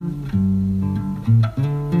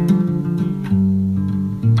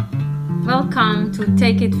Welcome to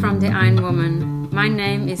Take It from the Iron Woman. My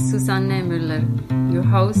name is Susanne Müller, your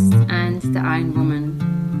host and the Iron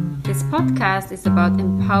Woman. This podcast is about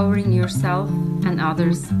empowering yourself and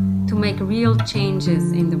others to make real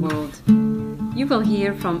changes in the world. You will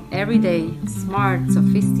hear from everyday, smart,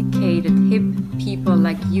 sophisticated, hip people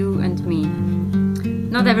like you and me.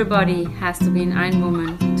 Not everybody has to be an Iron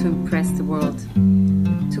Woman to impress the world.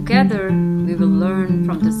 Together, we will learn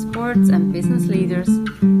from the sports and business leaders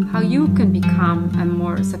how you can become a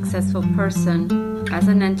more successful person as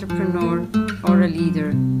an entrepreneur or a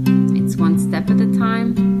leader. It's one step at a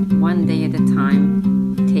time, one day at a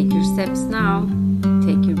time. Take your steps now.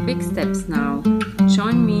 Take your big steps now.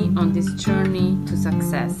 Join me on this journey to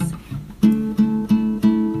success.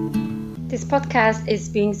 This podcast is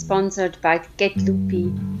being sponsored by Get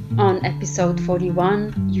Loopy. On episode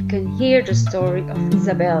 41, you can hear the story of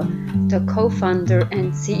Isabel, the co-founder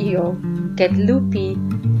and CEO. Get Loopy,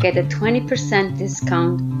 get a 20%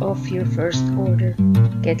 discount off your first order.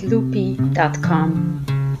 GetLoopy.com.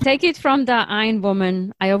 Take it from the Iron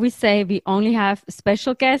Woman. I always say we only have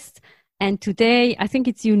special guests, and today I think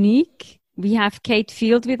it's unique. We have Kate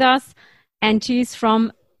Field with us, and she's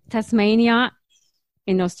from Tasmania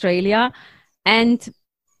in Australia, and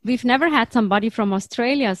we've never had somebody from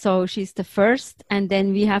Australia, so she's the first, and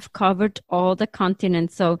then we have covered all the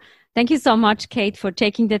continents. So thank you so much, Kate, for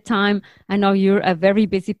taking the time. I know you're a very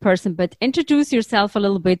busy person, but introduce yourself a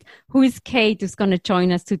little bit. Who is Kate who's going to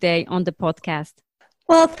join us today on the podcast?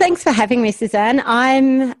 Well, thanks for having me, Suzanne.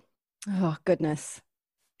 I'm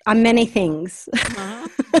many things. Uh-huh.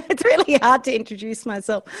 It's really hard to introduce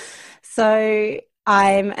myself. So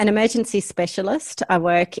I'm an emergency specialist. I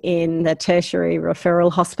work in the tertiary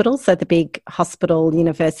referral hospital, so the big hospital,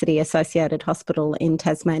 university associated hospital in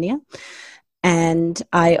Tasmania. And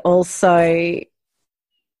I also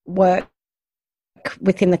work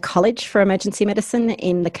within the College for Emergency Medicine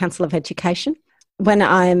in the Council of Education. When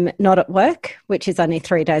I'm not at work, which is only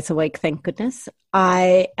 3 days a week, thank goodness,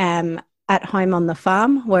 I am at home on the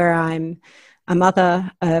farm where I'm a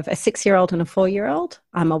mother of a 6-year-old and a 4-year-old.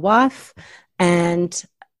 I'm a wife, and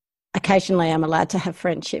occasionally I'm allowed to have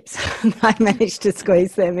friendships. I managed to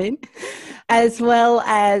squeeze them in, as well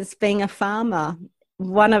as being a farmer.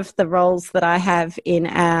 One of the roles that I have in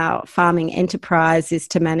our farming enterprise is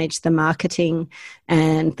to manage the marketing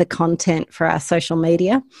and the content for our social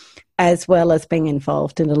media, as well as being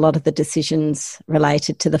involved in a lot of the decisions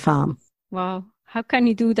related to the farm. Wow. How can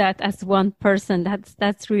you do that as one person?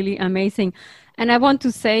 That's really amazing. And I want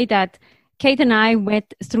to say that Kate and I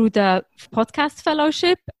went through the podcast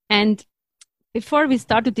fellowship, and before we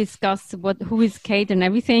start to discuss who is Kate and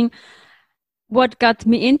everything, what got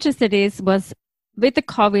me interested was with the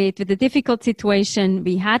COVID, with the difficult situation,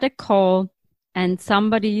 we had a call and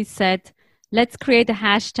somebody said, let's create a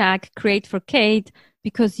hashtag, Create for Kate,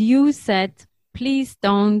 because you said, please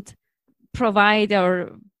don't provide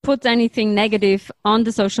or put anything negative on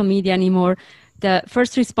the social media anymore. The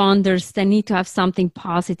first responders, they need to have something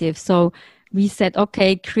positive. So we said,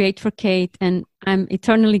 okay, Create for Kate. And I'm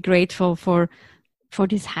eternally grateful for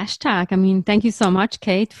this hashtag. I mean, thank you so much,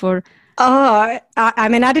 Kate, for... I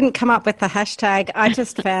didn't come up with the hashtag. I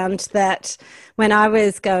just found that when I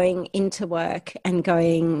was going into work and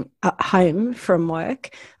going home from work,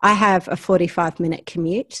 I have a 45-minute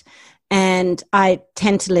commute, and I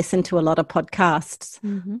tend to listen to a lot of podcasts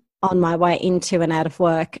on my way into and out of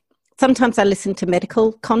work. Sometimes I listen to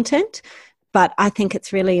medical content, but I think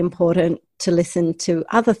it's really important to listen to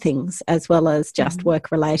other things as well as just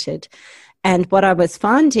work-related. And what I was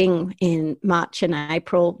finding in March and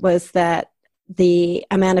April was that the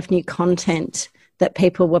amount of new content that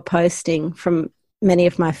people were posting from many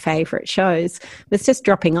of my favourite shows was just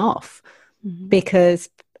dropping off because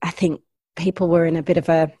I think people were in a bit of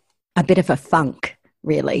a funk,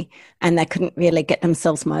 really, and they couldn't really get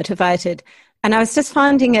themselves motivated. And I was just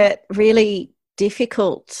finding it really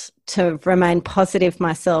difficult to remain positive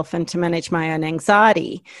myself and to manage my own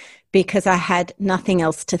anxiety because I had nothing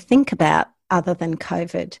else to think about other than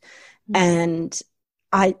COVID. And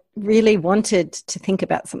I really wanted to think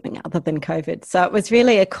about something other than COVID. So it was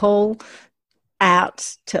really a call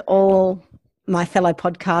out to all my fellow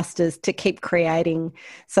podcasters to keep creating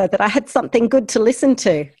so that I had something good to listen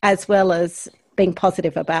to, as well as being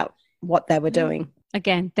positive about what they were doing.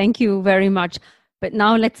 Again, thank you very much. But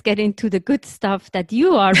now let's get into the good stuff that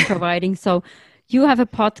you are providing. So you have a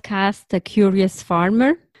podcast, The Curious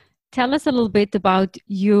Farmer. Tell us a little bit about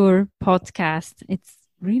your podcast. It's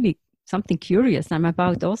really something curious I'm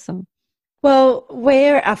about also. Well,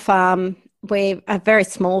 we're a farm we're a very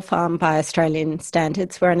small farm by Australian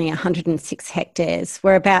standards. We're only 106 hectares.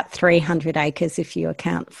 We're about 300 acres if you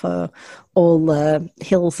account for all the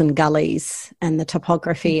hills and gullies and the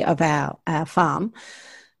topography of our farm.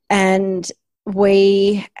 And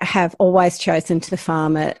we have always chosen to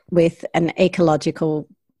farm it with an ecological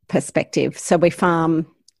perspective. So we farm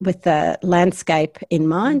with the landscape in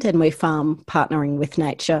mind, and we farm partnering with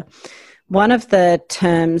nature. One of the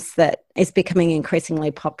terms that is becoming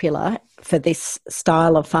increasingly popular for this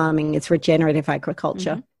style of farming is regenerative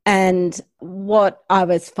agriculture. Mm-hmm. And what I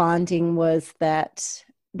was finding was that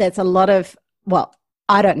there's a lot of, well,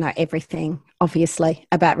 I don't know everything, obviously,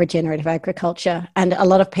 about regenerative agriculture. And a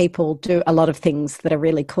lot of people do a lot of things that are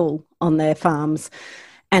really cool on their farms.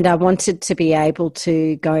 And I wanted to be able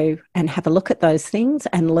to go and have a look at those things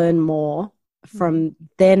and learn more from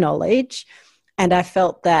their knowledge. And I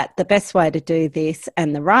felt that the best way to do this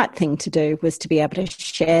and the right thing to do was to be able to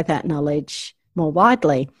share that knowledge more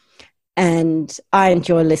widely. And I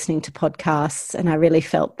enjoy listening to podcasts, and I really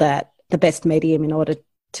felt that the best medium in order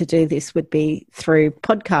to do this would be through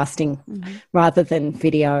podcasting rather than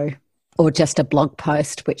video or just a blog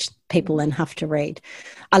post, which people then have to read.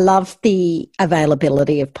 I love the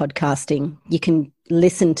availability of podcasting. You can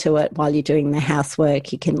listen to it while you're doing the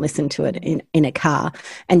housework. You can listen to it in a car,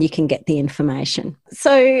 and you can get the information.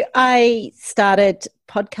 So I started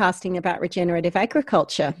podcasting about regenerative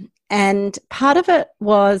agriculture, and part of it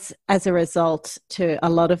was as a result to a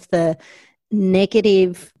lot of the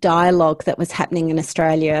negative dialogue that was happening in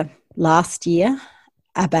Australia last year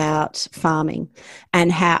about farming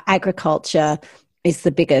and how agriculture is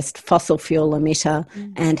the biggest fossil fuel emitter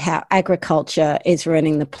and how agriculture is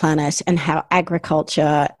ruining the planet and how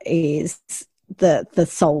agriculture is the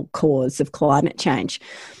sole cause of climate change.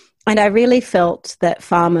 And I really felt that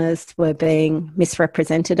farmers were being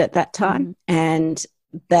misrepresented at that time and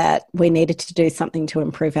that we needed to do something to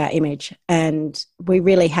improve our image. And we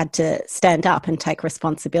really had to stand up and take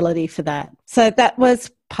responsibility for that. So that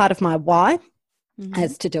was part of my why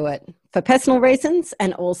as to do it for personal reasons,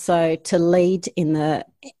 and also to lead in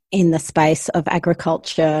the space of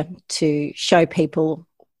agriculture, to show people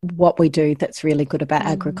what we do that's really good about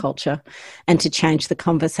agriculture and to change the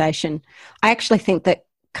conversation. I actually think that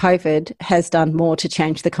COVID has done more to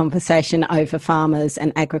change the conversation over farmers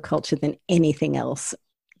and agriculture than anything else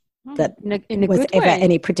that in a was good ever way.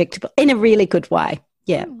 any predictable, in a really good way.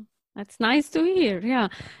 Yeah. Oh, that's nice to hear. Yeah.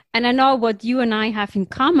 And I know what you and I have in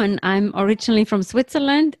common. I'm originally from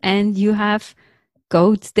Switzerland, and you have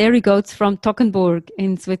goats, dairy goats from Toggenburg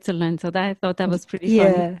in Switzerland. So I thought that was pretty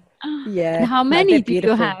fun. Yeah. And how many do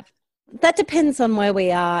you have? That depends on where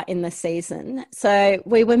we are in the season. So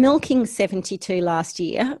we were milking 72 last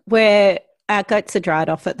year, where our goats are dried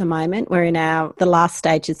off at the moment. We're in the last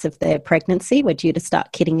stages of their pregnancy. We're due to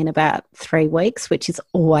start kidding in about 3 weeks, which is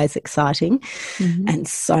always exciting and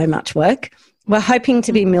so much work. We're hoping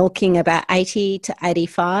to be milking about 80 to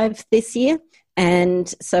 85 this year.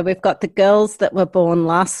 And so we've got the girls that were born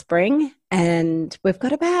last spring, and we've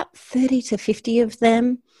got about 30 to 50 of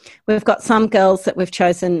them. We've got some girls that we've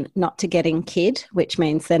chosen not to get in kid, which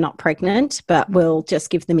means they're not pregnant, but we'll just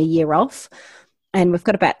give them a year off. And we've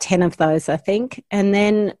got about 10 of those, I think. And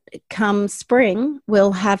then come spring,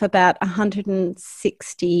 we'll have about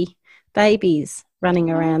 160 babies running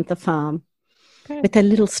around the farm with their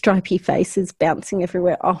little stripy faces bouncing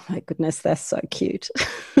everywhere. Oh, my goodness, they're so cute.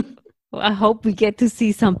 Well, I hope we get to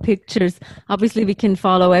see some pictures. Obviously, we can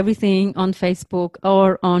follow everything on Facebook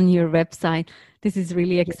or on your website. This is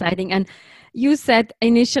really exciting. And you said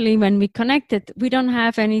initially when we connected, we don't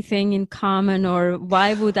have anything in common, or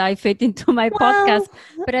why would I fit into my podcast?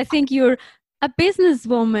 But I think you're a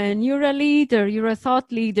businesswoman, you're a leader, you're a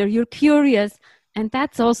thought leader, you're curious. And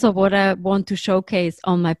that's also what I want to showcase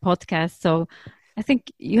on my podcast. So I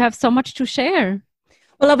think you have so much to share.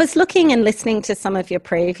 Well, I was looking and listening to some of your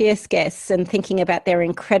previous guests and thinking about their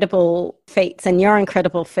incredible feats and your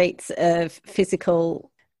incredible feats of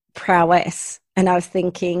physical prowess. And I was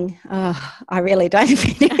thinking, I really don't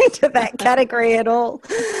fit into that category at all.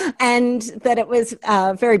 And that it was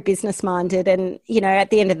very business minded. And, you know,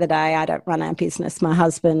 at the end of the day, I don't run our business. My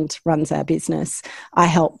husband runs our business. I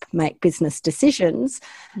help make business decisions.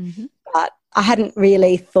 But I hadn't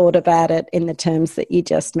really thought about it in the terms that you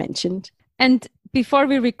just mentioned. And before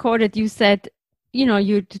we recorded, you said, you know,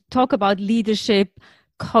 you talk about leadership,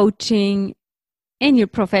 coaching in your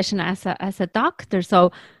profession as a doctor.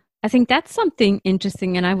 So I think that's something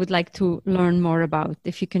interesting, and I would like to learn more about,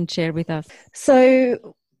 if you can share with us.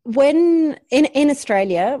 So When in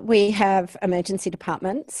Australia, we have emergency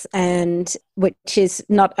departments, and which is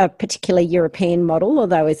not a particular European model,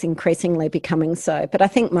 although is increasingly becoming so. But I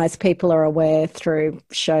think most people are aware through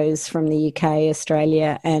shows from the UK,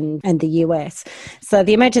 Australia, and the US. So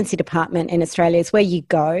the emergency department in Australia is where you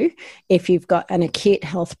go if you've got an acute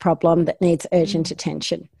health problem that needs urgent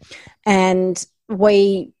attention. And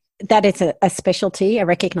that is a specialty, a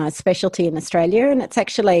recognised specialty in Australia, and it's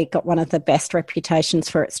actually got one of the best reputations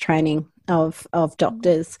for its training of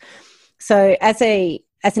doctors. So as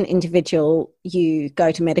an individual, you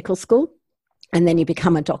go to medical school and then you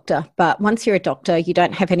become a doctor. But once you're a doctor, you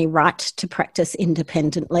don't have any right to practice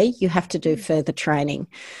independently. You have to do further training.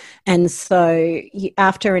 And so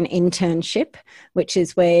after an internship, which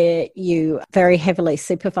is where you very heavily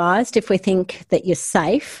supervised, if we think that you're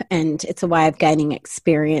safe, and it's a way of gaining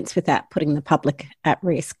experience without putting the public at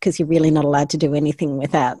risk, because you're really not allowed to do anything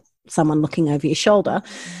without someone looking over your shoulder,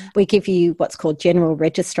 we give you what's called general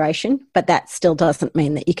registration, but that still doesn't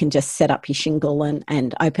mean that you can just set up your shingle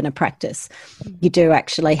and open a practice. You do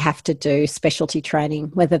actually have to do specialty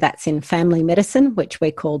training, whether that's in family medicine, which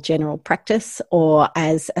we call general practice, or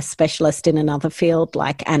as a specialist in another field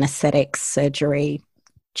like anaesthetics, surgery,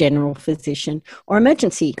 general physician, or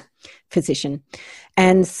emergency physician.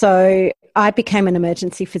 And so I became an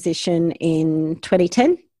emergency physician in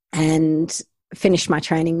 2010 and finished my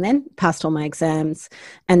training then, passed all my exams.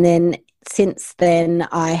 And then since then,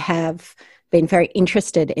 I have been very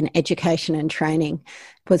interested in education and training.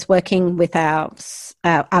 Was working with our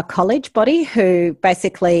college body, who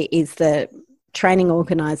basically is the training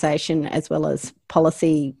organisation as well as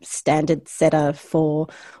policy standard setter for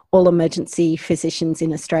all emergency physicians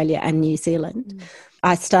in Australia and New Zealand.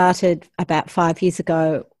 I started about 5 years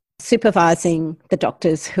ago supervising the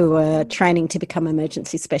doctors who were training to become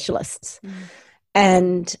emergency specialists.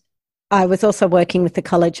 And I was also working with the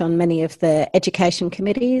college on many of the education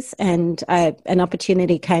committees, and an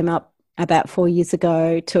opportunity came up about 4 years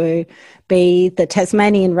ago to be the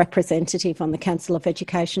Tasmanian representative on the Council of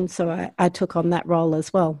Education, so I took on that role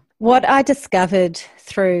as well. What I discovered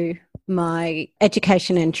through my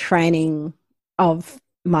education and training of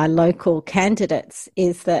my local candidates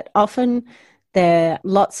is that often there are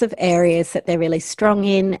lots of areas that they're really strong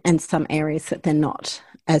in and some areas that they're not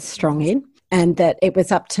as strong in. And that it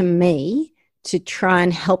was up to me to try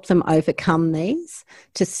and help them overcome these,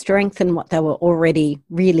 to strengthen what they were already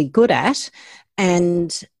really good at.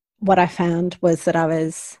 And what I found was that I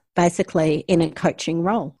was basically in a coaching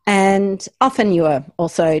role. And often you were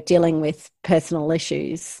also dealing with personal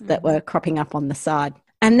issues that were cropping up on the side.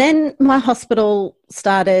 And then my hospital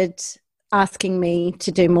started asking me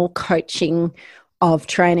to do more coaching of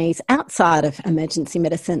trainees outside of emergency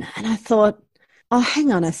medicine. And I thought, oh,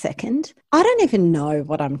 hang on a second. I don't even know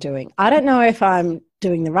what I'm doing. I don't know if I'm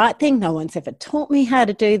doing the right thing. No one's ever taught me how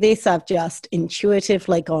to do this. I've just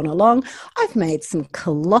intuitively gone along. I've made some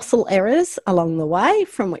colossal errors along the way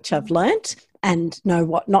from which I've learnt and know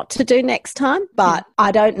what not to do next time. But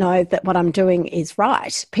I don't know that what I'm doing is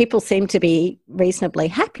right. People seem to be reasonably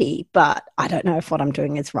happy, but I don't know if what I'm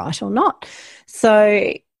doing is right or not.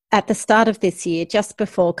 So at the start of this year, just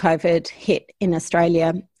before COVID hit in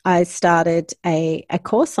Australia, I started a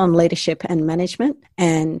course on leadership and management,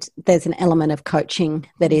 and there's an element of coaching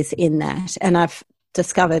that is in that. And I've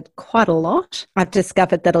discovered quite a lot. I've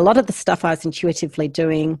discovered that a lot of the stuff I was intuitively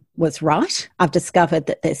doing was right. I've discovered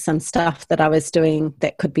that there's some stuff that I was doing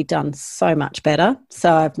that could be done so much better.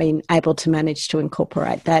 So I've been able to manage to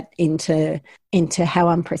incorporate that into how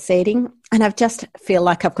I'm proceeding. And I just feel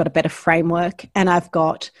like I've got a better framework, and I've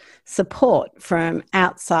got support from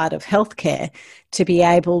outside of healthcare to be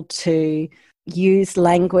able to use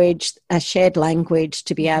language, a shared language,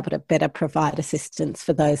 to be able to better provide assistance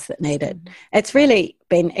for those that need it. It's really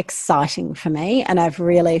been exciting for me, and I've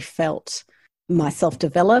really felt myself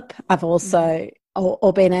develop. I've also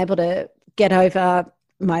or been able to get over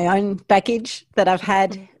my own baggage that I've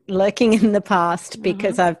had lurking in the past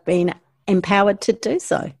because I've been empowered to do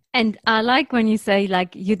so. And I like when you say,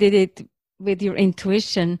 like, you did it with your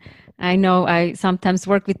intuition. I know I sometimes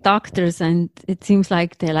work with doctors, and it seems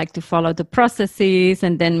like they like to follow the processes.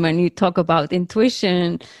 And then when you talk about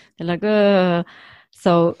intuition, they're like,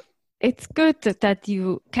 So it's good that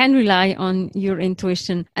you can rely on your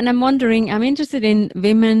intuition. And I'm wondering, I'm interested in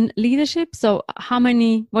women leadership. So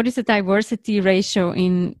what is the diversity ratio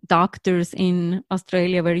in doctors in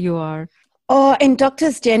Australia where you are? Oh, in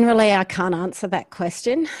doctors generally, I can't answer that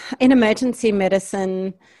question. In emergency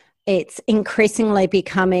medicine, it's increasingly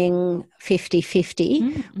becoming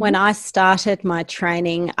 50-50. When I started my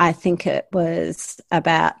training, I think it was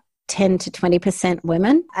about 10 to 20%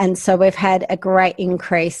 women. And so we've had a great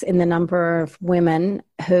increase in the number of women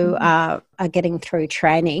who are getting through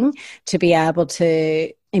training to be able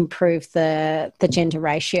to improve the gender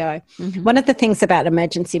ratio. One of the things about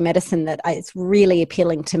emergency medicine that is really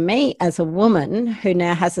appealing to me as a woman who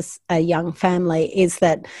now has a young family is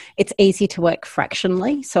that it's easy to work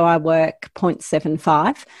fractionally. So I work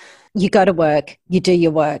 0.75. You go to work, you do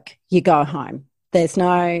your work, you go home. There's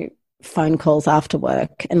no phone calls after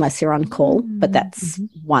work unless you're on call, but that's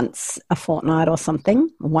once a fortnight or something,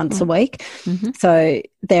 once a week. So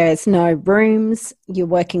there's no rooms. You're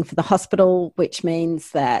working for the hospital, which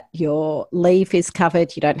means that your leave is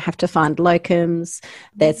covered. You don't have to find locums.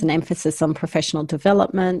 There's an emphasis on professional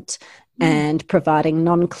development and providing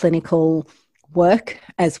non-clinical work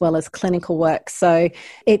as well as clinical work. So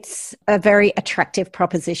it's a very attractive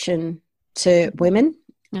proposition to women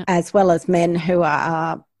as well as men who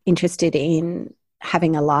are interested in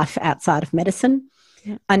having a life outside of medicine.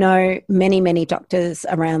 I know many doctors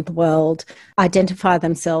around the world identify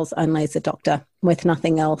themselves only as a doctor with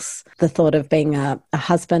nothing else. The thought of being a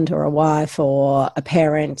husband or a wife or a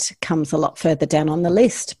parent comes a lot further down on the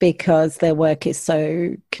list because their work is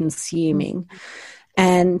so consuming.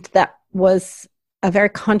 And that was a very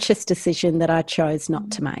conscious decision that I chose not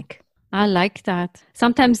to make. I like that.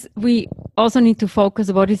 Sometimes we also need to focus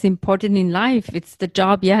on what is important in life. It's the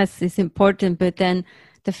job, yes, it's important, but then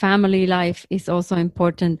the family life is also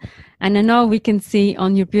important. And I know we can see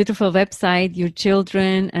on your beautiful website, your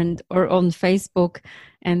children or on Facebook,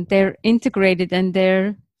 and they're integrated and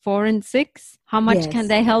they're 4 and 6. How much can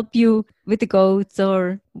they help you with the goats,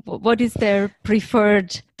 or what is their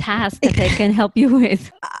preferred task that they can help you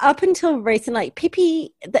with? Up until recently,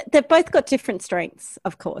 Pippi, they've both got different strengths,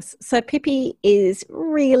 of course. So Pippi is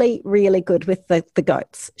really, really good with the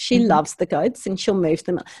goats. She loves the goats and she'll move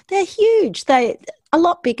them. They're huge. They're a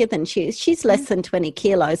lot bigger than she is. She's less than 20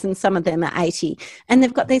 kilos and some of them are 80. And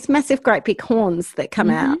they've got these massive, great big horns that come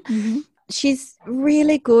out. She's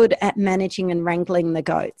really good at managing and wrangling the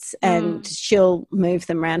goats and she'll move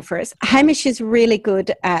them around for us. Hamish is really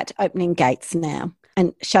good at opening gates now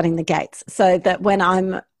and shutting the gates so that when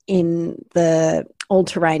I'm in the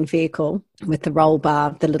all-terrain vehicle with the roll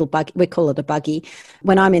bar, the little buggy, we call it a buggy,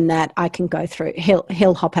 when I'm in that, I can go through.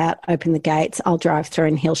 He'll hop out, open the gates, I'll drive through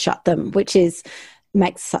and he'll shut them, which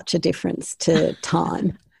makes such a difference to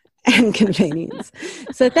time and convenience.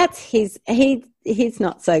 So that's he's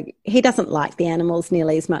not so, he doesn't like the animals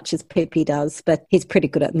nearly as much as Pippi does, but he's pretty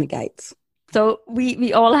good at the gates. So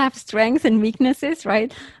we all have strengths and weaknesses,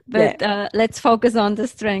 right? But let's focus on the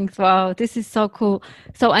strength. Wow, this is so cool.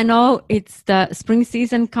 So I know it's the spring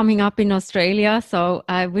season coming up in Australia, so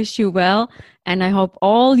I wish you well. And I hope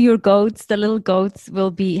all your goats, the little goats,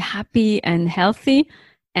 will be happy and healthy.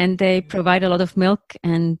 And they provide a lot of milk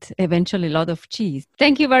and eventually a lot of cheese.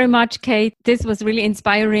 Thank you very much, Kate. This was really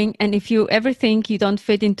inspiring. And if you ever think you don't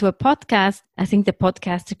fit into a podcast, I think the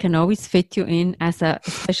podcaster can always fit you in as a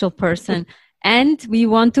special person. And we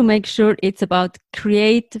want to make sure it's about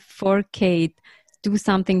create for Kate, do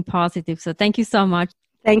something positive. So thank you so much.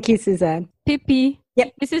 Thank you, Suzanne. Pippi.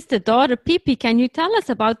 Yep. This is the daughter, Pippi. Can you tell us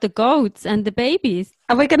about the goats and the babies?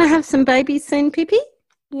 Are we going to have some babies soon, Pippi?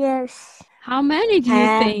 Yes. How many do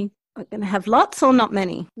you think? We're going to have lots or not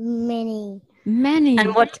many? Many. Many.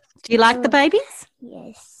 And what, do you like the babies?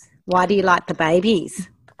 Yes. Why do you like the babies?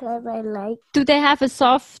 Because I like Do they have a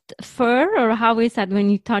soft fur, or how is that when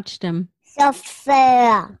you touch them? soft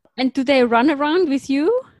fur. And do they run around with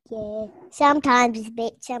you? Yeah. Sometimes it's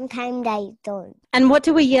big, sometimes they don't. And what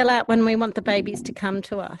do we yell out when we want the babies to come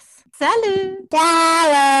to us? Salut!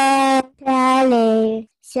 Sally, Sally,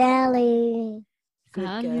 Sally. Good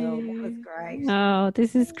girl. That was great. Oh,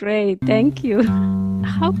 this is great. Thank you.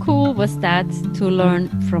 How cool was that to learn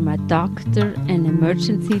from a doctor, an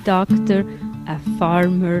emergency doctor, a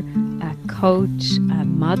farmer, a coach, a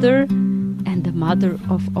mother, and the mother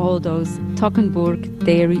of all those Toggenburg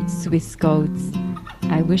dairy Swiss goats.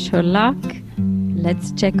 I wish her luck.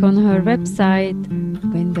 Let's check on her website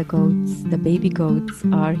when the baby goats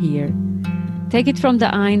are here. Take it from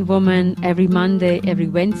the Ein Woman. Every Monday, every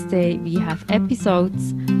Wednesday, we have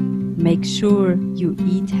episodes. Make sure you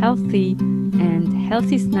eat healthy, and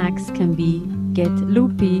healthy snacks can be Get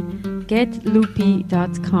Loopy,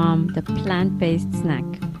 getloopy.com, the plant-based snack.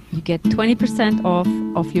 You get 20% off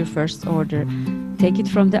of your first order. Take it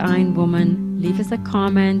from the Ein Woman. Leave us a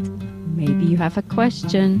comment. Maybe you have a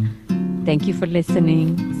question. Thank you for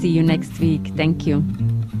listening. See you next week. Thank you.